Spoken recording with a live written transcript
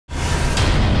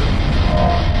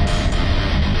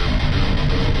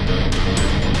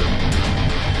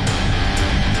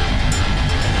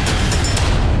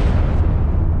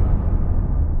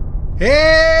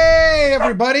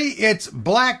everybody, it's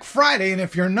Black Friday, and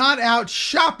if you're not out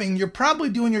shopping, you're probably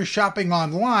doing your shopping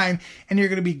online, and you're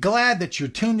going to be glad that you're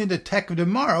tuned into Tech of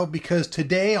Tomorrow, because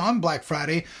today on Black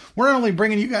Friday, we're not only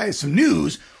bringing you guys some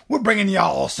news, we're bringing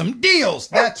y'all some deals.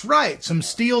 That's right, some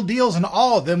steal deals, and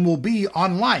all of them will be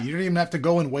online. You don't even have to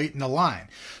go and wait in a line.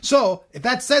 So, if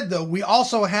that said though, we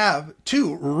also have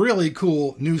two really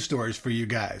cool news stories for you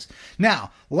guys.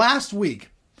 Now, last week,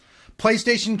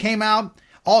 PlayStation came out,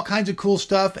 all kinds of cool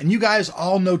stuff, and you guys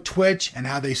all know Twitch and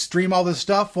how they stream all this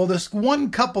stuff. Well, this one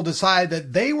couple decided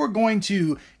that they were going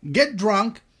to get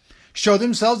drunk, show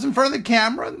themselves in front of the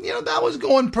camera. You know, that was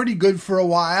going pretty good for a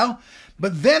while.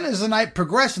 But then as the night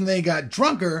progressed and they got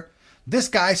drunker, this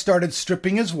guy started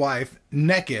stripping his wife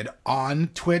naked on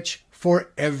Twitch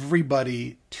for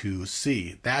everybody to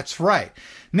see. That's right.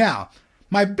 Now,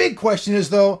 my big question is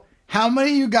though, how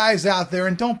many of you guys out there,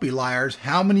 and don't be liars,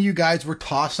 how many of you guys were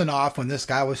tossing off when this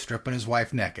guy was stripping his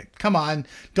wife naked? Come on,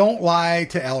 don't lie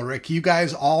to Elric. You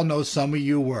guys all know some of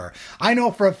you were. I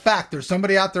know for a fact there's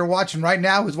somebody out there watching right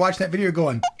now who's watching that video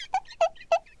going,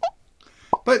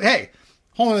 but hey,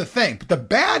 hold on the thing. But the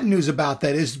bad news about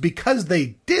that is because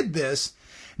they did this,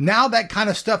 now that kind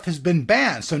of stuff has been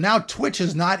banned. So now Twitch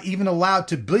is not even allowed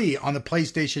to be on the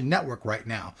PlayStation Network right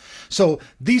now. So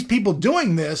these people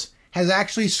doing this has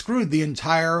actually screwed the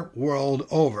entire world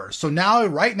over. So now,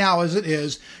 right now as it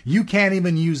is, you can't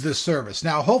even use this service.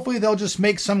 Now, hopefully they'll just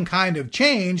make some kind of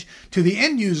change to the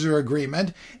end user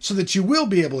agreement so that you will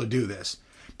be able to do this.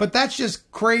 But that's just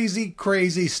crazy,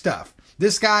 crazy stuff.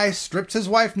 This guy strips his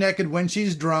wife naked when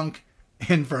she's drunk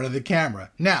in front of the camera.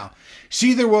 Now,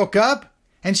 she either woke up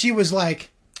and she was like,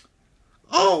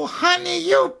 "Oh, honey,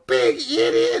 you big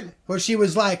idiot." Or she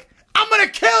was like, "I'm gonna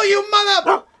kill you,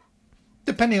 mother,"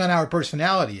 depending on how her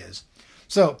personality is.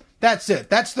 So that's it.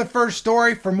 That's the first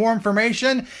story. For more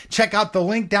information, check out the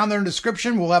link down there in the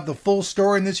description. We'll have the full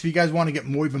story in this if you guys want to get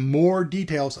even more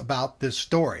details about this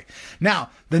story. Now,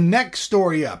 the next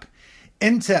story up,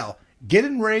 Intel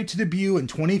getting ready to debut in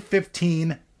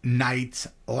 2015, Knights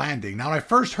Landing. Now, when I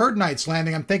first heard Knights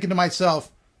Landing, I'm thinking to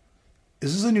myself,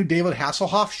 is this a new David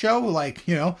Hasselhoff show? Like,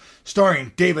 you know,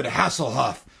 starring David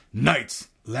Hasselhoff, Knights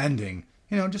Landing.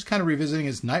 You know, just kind of revisiting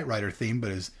his Knight Rider theme,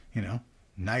 but his, you know,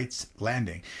 Knights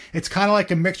Landing. It's kind of like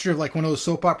a mixture of like one of those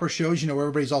soap opera shows, you know, where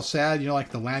everybody's all sad, you know, like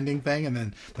the landing thing, and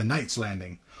then the Knights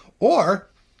Landing. Or,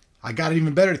 I got an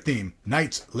even better theme,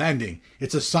 Knights Landing.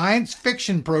 It's a science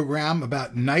fiction program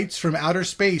about knights from outer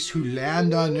space who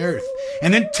land on Earth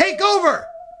and then take over.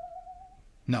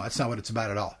 No, that's not what it's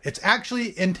about at all. It's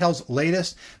actually Intel's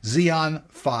latest Xeon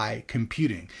Phi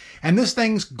computing. And this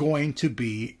thing's going to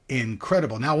be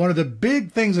incredible. Now, one of the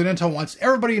big things that Intel wants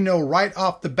everybody to know right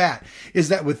off the bat is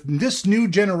that with this new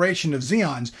generation of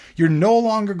Xeons, you're no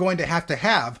longer going to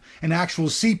have an actual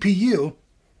CPU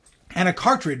and a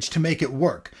cartridge to make it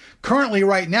work. Currently,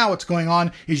 right now, what's going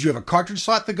on is you have a cartridge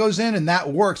slot that goes in and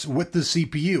that works with the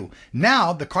CPU.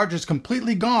 Now, the cartridge is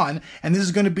completely gone and this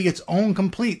is going to be its own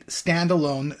complete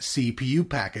standalone CPU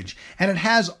package. And it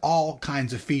has all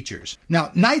kinds of features. Now,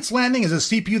 Knights Landing is a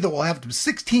CPU that will have up to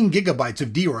 16 gigabytes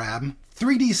of DRAM,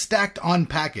 3D stacked on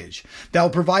package that will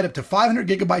provide up to 500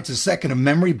 gigabytes a second of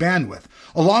memory bandwidth,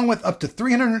 along with up to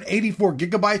 384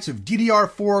 gigabytes of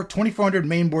DDR4 2400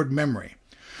 mainboard memory.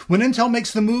 When Intel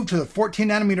makes the move to the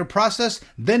 14nm process,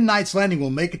 then Knights Landing will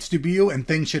make its debut and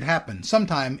things should happen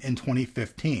sometime in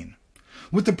 2015.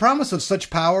 With the promise of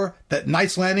such power that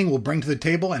Knights Landing will bring to the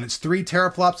table and its 3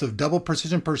 teraflops of double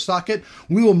precision per socket,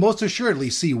 we will most assuredly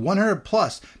see 100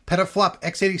 plus petaflop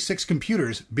x86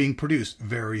 computers being produced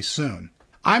very soon.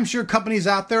 I'm sure companies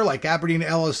out there like Aberdeen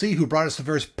LLC, who brought us the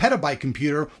first petabyte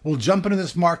computer, will jump into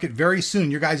this market very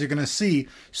soon. You guys are going to see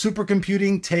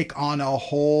supercomputing take on a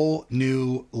whole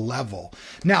new level.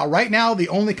 Now, right now, the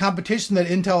only competition that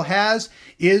Intel has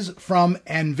is from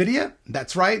NVIDIA.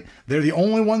 That's right. They're the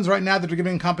only ones right now that are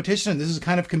giving competition, and this is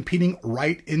kind of competing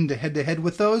right into head-to-head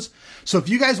with those. So if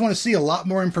you guys want to see a lot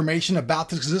more information about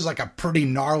this, because this is like a pretty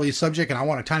gnarly subject, and I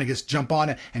want to kind of just jump on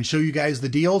it and show you guys the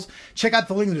deals, check out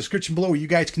the link in the description below where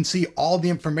you guys can see all the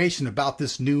information about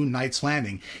this new Knights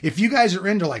Landing. If you guys are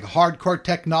into like hardcore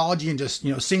technology and just,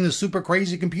 you know, seeing the super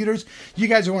crazy computers, you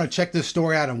guys want to check this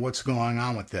story out and what's going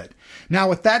on with it. Now,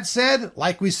 with that said,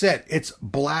 like we said, it's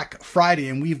Black Friday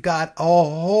and we've got a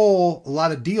whole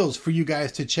lot of deals for you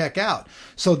guys to check out.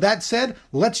 So that said,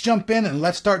 let's jump in and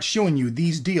let's start showing you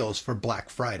these deals for Black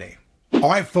Friday.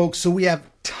 All right, folks, so we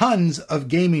have tons of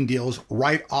gaming deals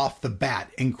right off the bat.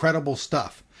 Incredible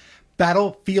stuff.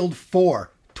 Battlefield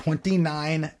 4,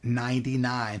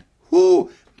 $29.99.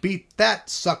 Whoo, beat that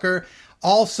sucker.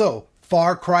 Also,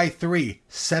 Far Cry 3,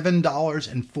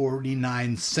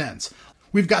 $7.49.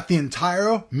 We've got the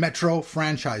entire Metro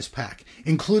franchise pack,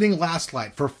 including Last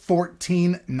Light for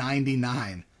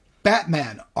 $14.99.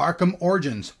 Batman Arkham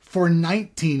Origins for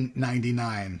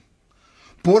 $19.99.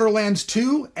 Borderlands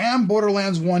 2 and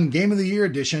Borderlands 1 Game of the Year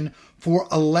Edition for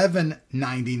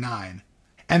 $11.99.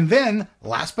 And then,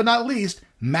 last but not least,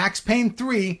 Max Payne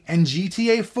 3 and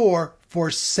GTA 4 for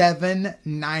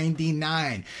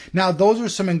 $7.99. Now, those are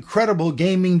some incredible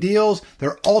gaming deals.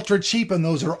 They're ultra cheap, and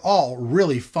those are all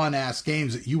really fun-ass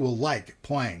games that you will like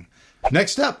playing.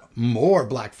 Next up, more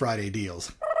Black Friday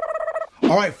deals.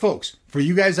 All right, folks, for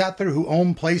you guys out there who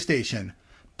own PlayStation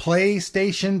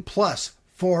Plus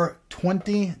for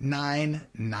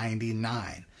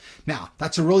 $29.99. Now,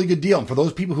 that's a really good deal. And for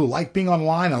those people who like being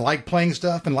online and like playing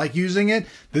stuff and like using it,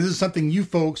 this is something you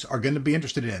folks are going to be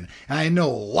interested in. And I know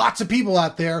lots of people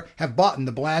out there have bought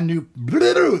the brand new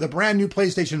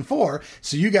PlayStation 4,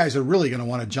 so you guys are really going to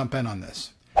want to jump in on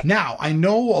this. Now, I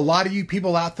know a lot of you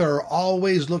people out there are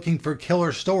always looking for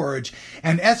killer storage,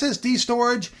 and SSD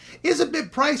storage is a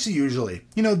bit pricey usually.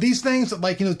 You know, these things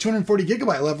like, 240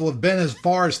 gigabyte level have been as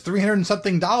far as $300 and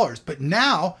something, but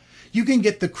now you can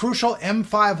get the Crucial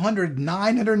M500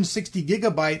 960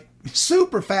 gigabyte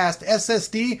super fast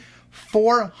SSD,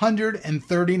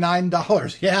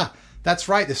 $439. Yeah, that's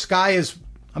right.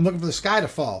 I'm looking for the sky to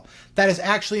fall. That is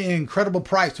actually an incredible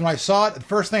price. When I saw it, the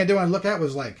first thing I did when I looked at it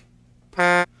was like,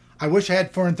 I wish I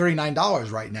had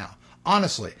 $439 right now.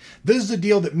 Honestly, this is a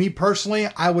deal that me personally,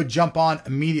 I would jump on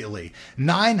immediately.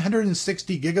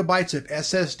 960 gigabytes of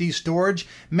SSD storage.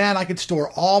 Man, I could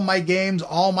store all my games,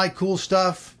 all my cool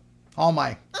stuff, all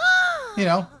on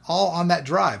that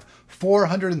drive.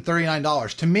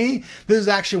 $439. To me, this is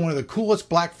actually one of the coolest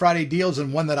Black Friday deals,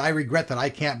 and one that I regret that I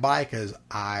can't buy because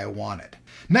I want it.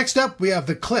 Next up, we have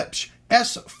the Klipsch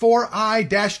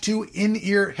S4i-2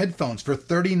 in-ear headphones for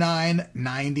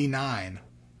 $39.99.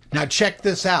 Now check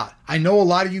this out. I know a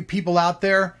lot of you people out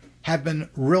there have been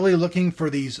really looking for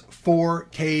these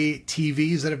 4K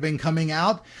TVs that have been coming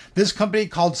out. This company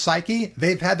called Psyche,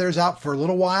 they've had theirs out for a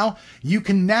little while. You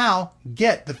can now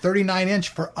get the 39-inch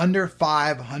for under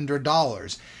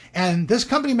 $500. And this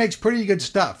company makes pretty good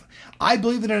stuff. I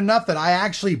believe it enough that I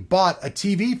actually bought a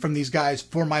TV from these guys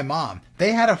for my mom.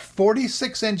 They had a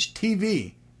 46-inch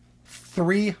TV,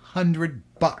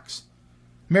 $300.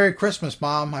 Merry Christmas,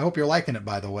 Mom. I hope you're liking it,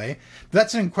 by the way.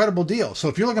 That's an incredible deal. So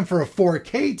if you're looking for a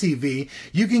 4K TV,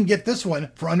 you can get this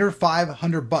one for under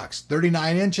 $500.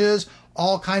 39 inches,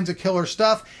 all kinds of killer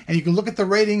stuff. And you can look at the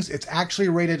ratings. It's actually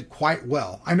rated quite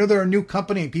well. I know they're a new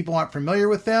company and people aren't familiar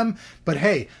with them, but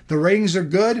hey, the ratings are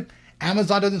good.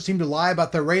 Amazon doesn't seem to lie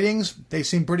about their ratings. They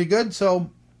seem pretty good, so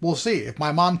we'll see. If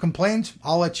my mom complains,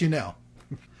 I'll let you know.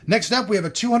 Next up, we have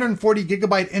a 240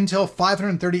 gigabyte Intel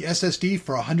 530 SSD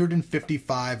for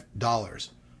 $155.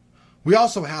 We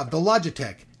also have the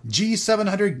Logitech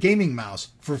G700 gaming mouse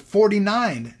for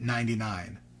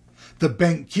 $49.99. The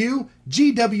BenQ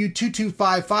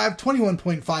GW2255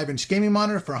 21.5 inch gaming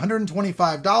monitor for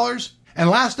 $125.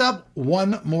 And last up,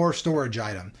 one more storage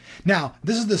item. Now,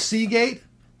 this is the Seagate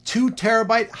 2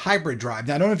 terabyte hybrid drive.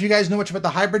 Now, I don't know if you guys know much about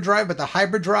the hybrid drive, but the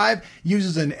hybrid drive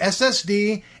uses an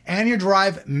SSD and your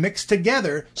drive mixed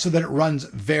together so that it runs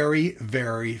very,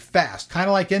 very fast. Kind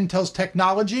of like Intel's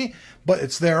technology, but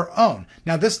it's their own.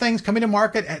 Now, this thing's coming to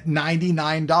market at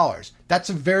 $99.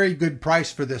 That's a very good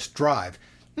price for this drive.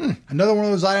 Another one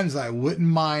of those items that I wouldn't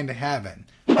mind having.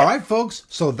 All right, folks,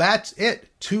 so that's it.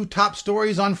 2 top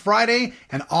stories on Friday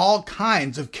and all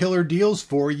kinds of killer deals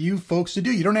for you folks to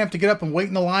do. You don't have to get up and wait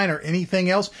in the line or anything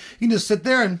else. You can just sit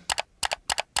there and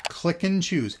click and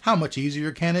choose. How much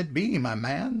easier can it be, my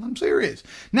man? I'm serious.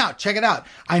 Now, check it out.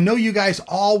 I know you guys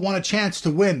all want a chance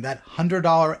to win that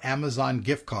 $100 Amazon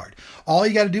gift card. All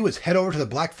you got to do is head over to the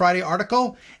Black Friday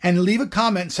article and leave a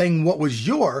comment saying what was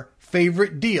your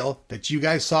favorite deal that you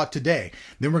guys saw today.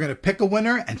 Then we're going to pick a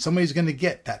winner and somebody's going to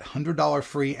get that $100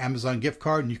 free Amazon gift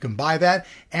card, and you can buy that,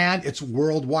 and it's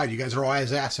worldwide. You guys are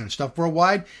always asking, stuff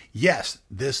worldwide? Yes,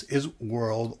 this is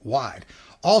worldwide.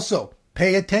 Also,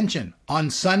 pay attention. On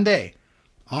Sunday,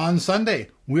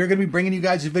 we're going to be bringing you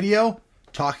guys a video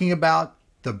talking about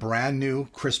the brand new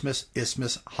Christmas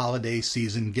Isthmus holiday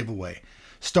season giveaway.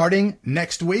 Starting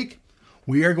next week,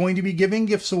 we are going to be giving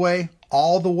gifts away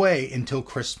all the way until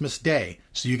Christmas Day.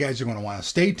 So you guys are going to want to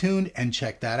stay tuned and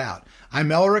check that out. I'm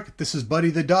Elric. This is Buddy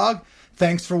the Dog.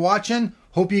 Thanks for watching.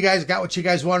 Hope you guys got what you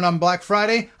guys wanted on Black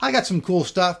Friday. I got some cool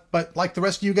stuff, but like the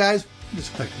rest of you guys,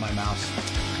 just clicked my mouse.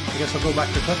 I guess I'll go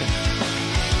back to cooking.